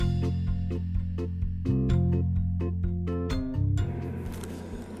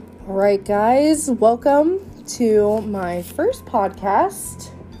Alright guys, welcome to my first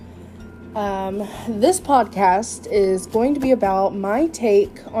podcast. This podcast is going to be about my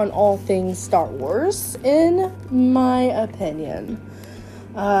take on all things Star Wars, in my opinion.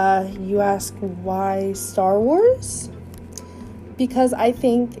 You ask why Star Wars? Because I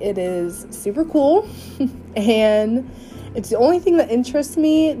think it is super cool, and it's the only thing that interests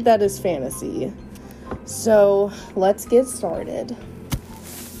me that is fantasy. So, let's get started.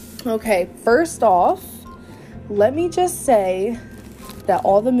 Okay, first off, let me just say that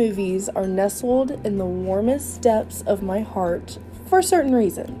all the movies are nestled in the warmest depths of my heart for certain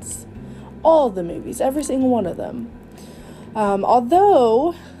reasons. All the movies, every single one of them.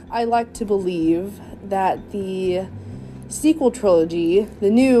 Although I like to believe that the sequel trilogy,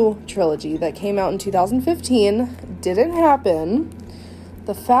 the new trilogy that came out in 2015, didn't happen,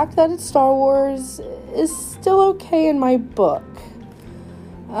 the fact that it's Star Wars is still okay in my book.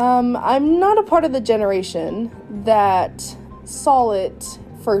 I'm not a part of the generation that saw it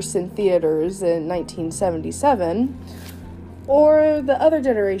first in theaters in 1977, or the other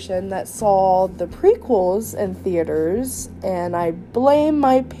generation that saw the prequels in theaters, and I blame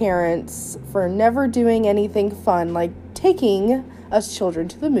my parents for never doing anything fun like taking us children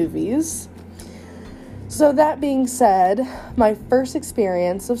to the movies. So that being said, my first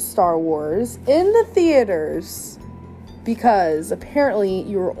experience of Star Wars in the theaters, because apparently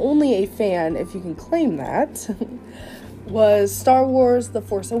you're only a fan if you can claim that, was Star Wars The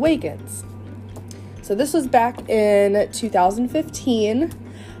Force Awakens. So this was back in 2015.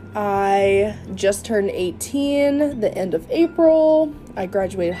 I just turned 18 the end of April. I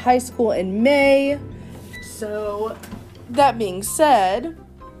graduated high school in May. So that being said,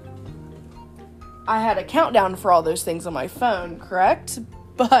 I had a countdown for all those things on my phone, correct?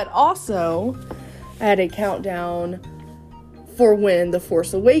 But also, I had a countdown for when The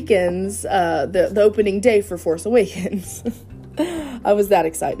Force Awakens, the opening day for Force Awakens. I was that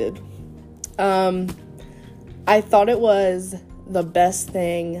excited. I thought it was the best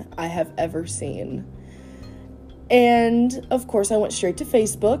thing I have ever seen. And, of course, I went straight to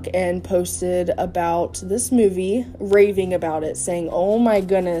Facebook and posted about this movie, raving about it, saying, oh my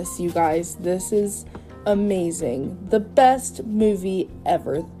goodness, you guys, this is amazing. The best movie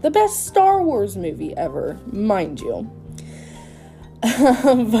ever. The best Star Wars movie ever, mind you.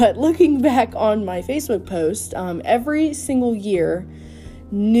 But looking back on my Facebook post, every single year,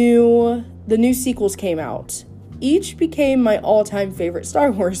 the new sequels came out. Each became my all-time favorite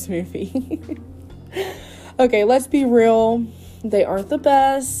Star Wars movie. Okay, let's be real. They aren't the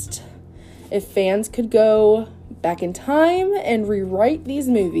best. If fans could go back in time and rewrite these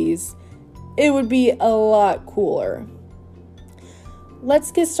movies, it would be a lot cooler.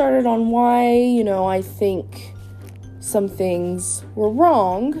 Let's get started on why, I think some things were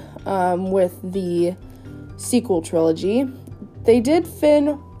wrong with the sequel trilogy. They did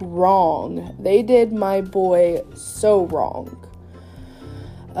Finn wrong. They did my boy so wrong.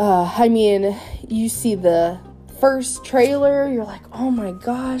 You see the first trailer, you're like, oh my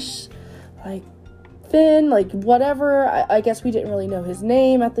gosh, like, Finn, like, whatever. I guess we didn't really know his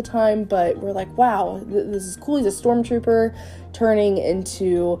name at the time, but we're like, wow, this is cool. He's a stormtrooper turning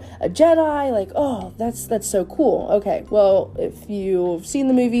into a Jedi. Like, oh, that's so cool. Okay, well, if you've seen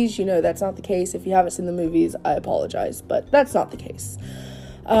the movies, you know that's not the case. If you haven't seen the movies, I apologize, but that's not the case.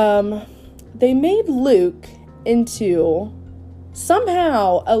 They made Luke into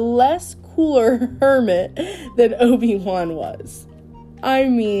somehow a less cooler hermit than Obi-Wan was. I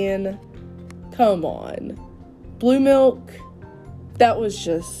mean, come on. Blue milk, that was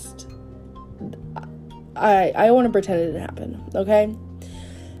just... I want to pretend it didn't happen, okay?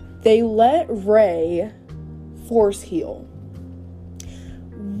 They let Rey force heal,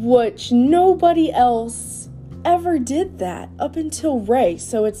 which nobody else ever did that up until Rey.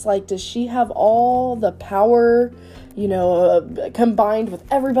 So it's like, does she have all the power, combined with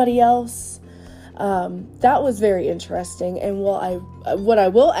everybody else? That was very interesting. And what I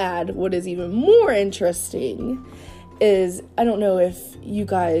will add, what is even more interesting is, I don't know if you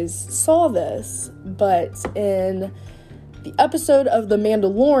guys saw this, but in the episode of The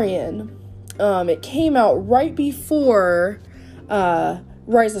Mandalorian, it came out right before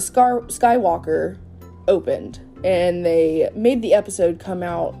Rise of Skywalker opened, and they made the episode come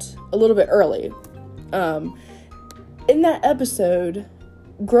out a little bit early. In that episode,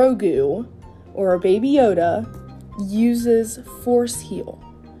 Grogu, or Baby Yoda, uses Force Heal.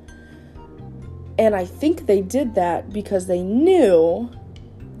 And I think they did that because they knew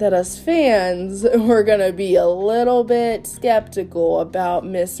that us fans were gonna be a little bit skeptical about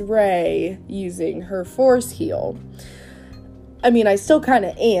Miss Rey using her Force Heal. I mean, I still kind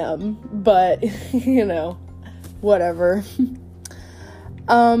of am, but, whatever.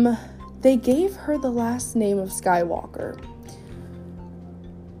 They gave her the last name of Skywalker.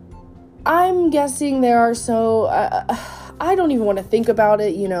 I'm guessing there are I don't even want to think about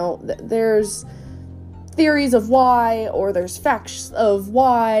it, there's theories of why, or there's facts of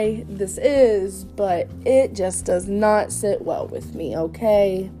why this is, but it just does not sit well with me,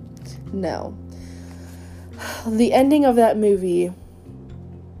 okay? No. The ending of that movie,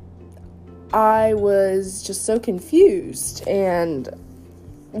 I was just so confused, and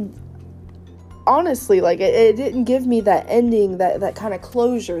honestly, it didn't give me that ending, that kind of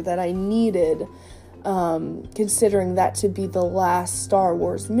closure that I needed, considering that to be the last Star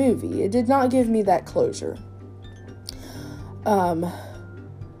Wars movie. It did not give me that closure.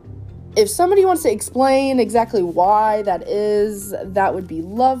 If somebody wants to explain exactly why that is, that would be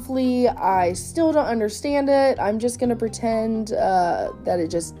lovely. I still don't understand it. I'm just going to pretend that it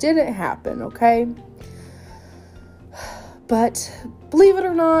just didn't happen, okay? But believe it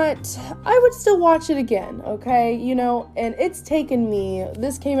or not, I would still watch it again, okay? And it's taken me,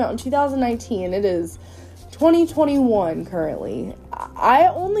 this came out in 2019. It is 2021 currently. I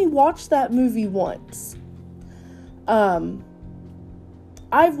only watched that movie once.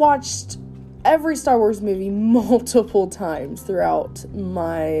 I've watched every Star Wars movie multiple times throughout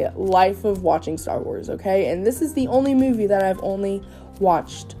my life of watching Star Wars, okay? And this is the only movie that I've only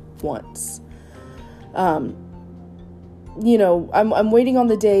watched once. I'm waiting on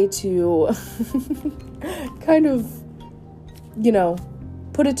the day to kind of,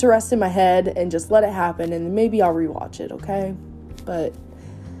 put it to rest in my head and just let it happen, and maybe I'll rewatch it, okay? But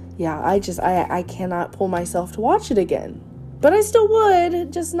yeah, I cannot pull myself to watch it again. But I still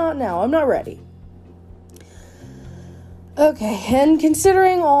would, just not now. I'm not ready. Okay, and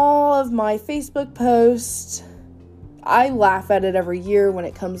considering all of my Facebook posts, I laugh at it every year when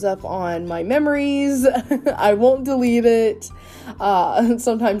it comes up on my memories. I won't delete it.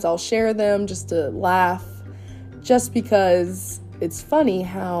 Sometimes I'll share them just to laugh, just because it's funny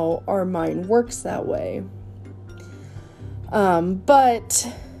how our mind works that way.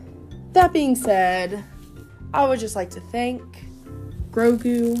 But that being said, I would just like to thank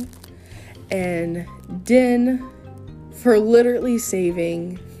Grogu and Din for literally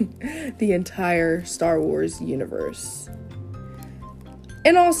saving the entire Star Wars universe.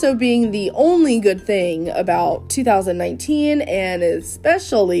 And also being the only good thing about 2019 and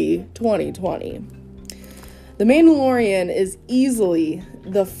especially 2020. The Mandalorian is easily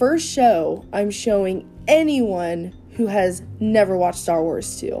the first show I'm showing anyone who has never watched Star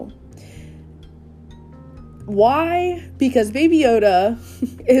Wars 2. Why? Because Baby Yoda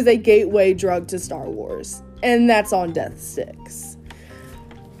is a gateway drug to Star Wars, and that's on death sticks.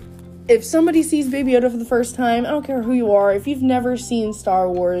 If somebody sees Baby Yoda for the first time, I don't care who you are, if you've never seen Star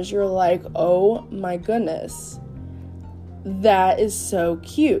Wars, you're like, oh my goodness, that is so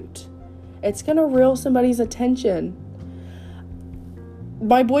cute. It's gonna reel somebody's attention.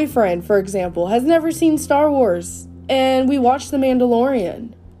 My boyfriend, for example, has never seen Star Wars, and we watched The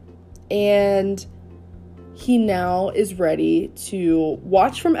Mandalorian, and he now is ready to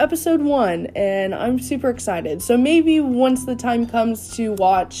watch from episode 1, and I'm super excited. So maybe once the time comes to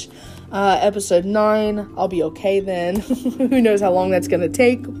watch episode 9, I'll be okay then. Who knows how long that's gonna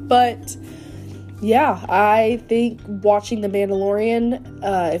take, but yeah, I think watching The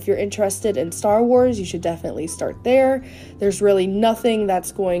Mandalorian, if you're interested in Star Wars, you should definitely start there. There's really nothing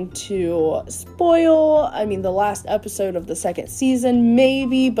that's going to spoil. I mean, the last episode of the second season,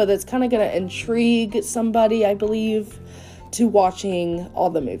 maybe, but it's kind of going to intrigue somebody, I believe, to watching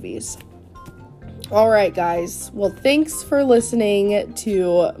all the movies. All right, guys. Well, thanks for listening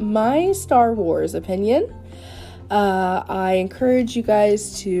to my Star Wars opinion. I encourage you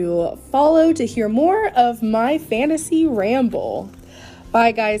guys to follow to hear more of my fantasy ramble.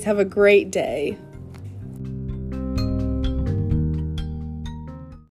 Bye, guys. Have a great day.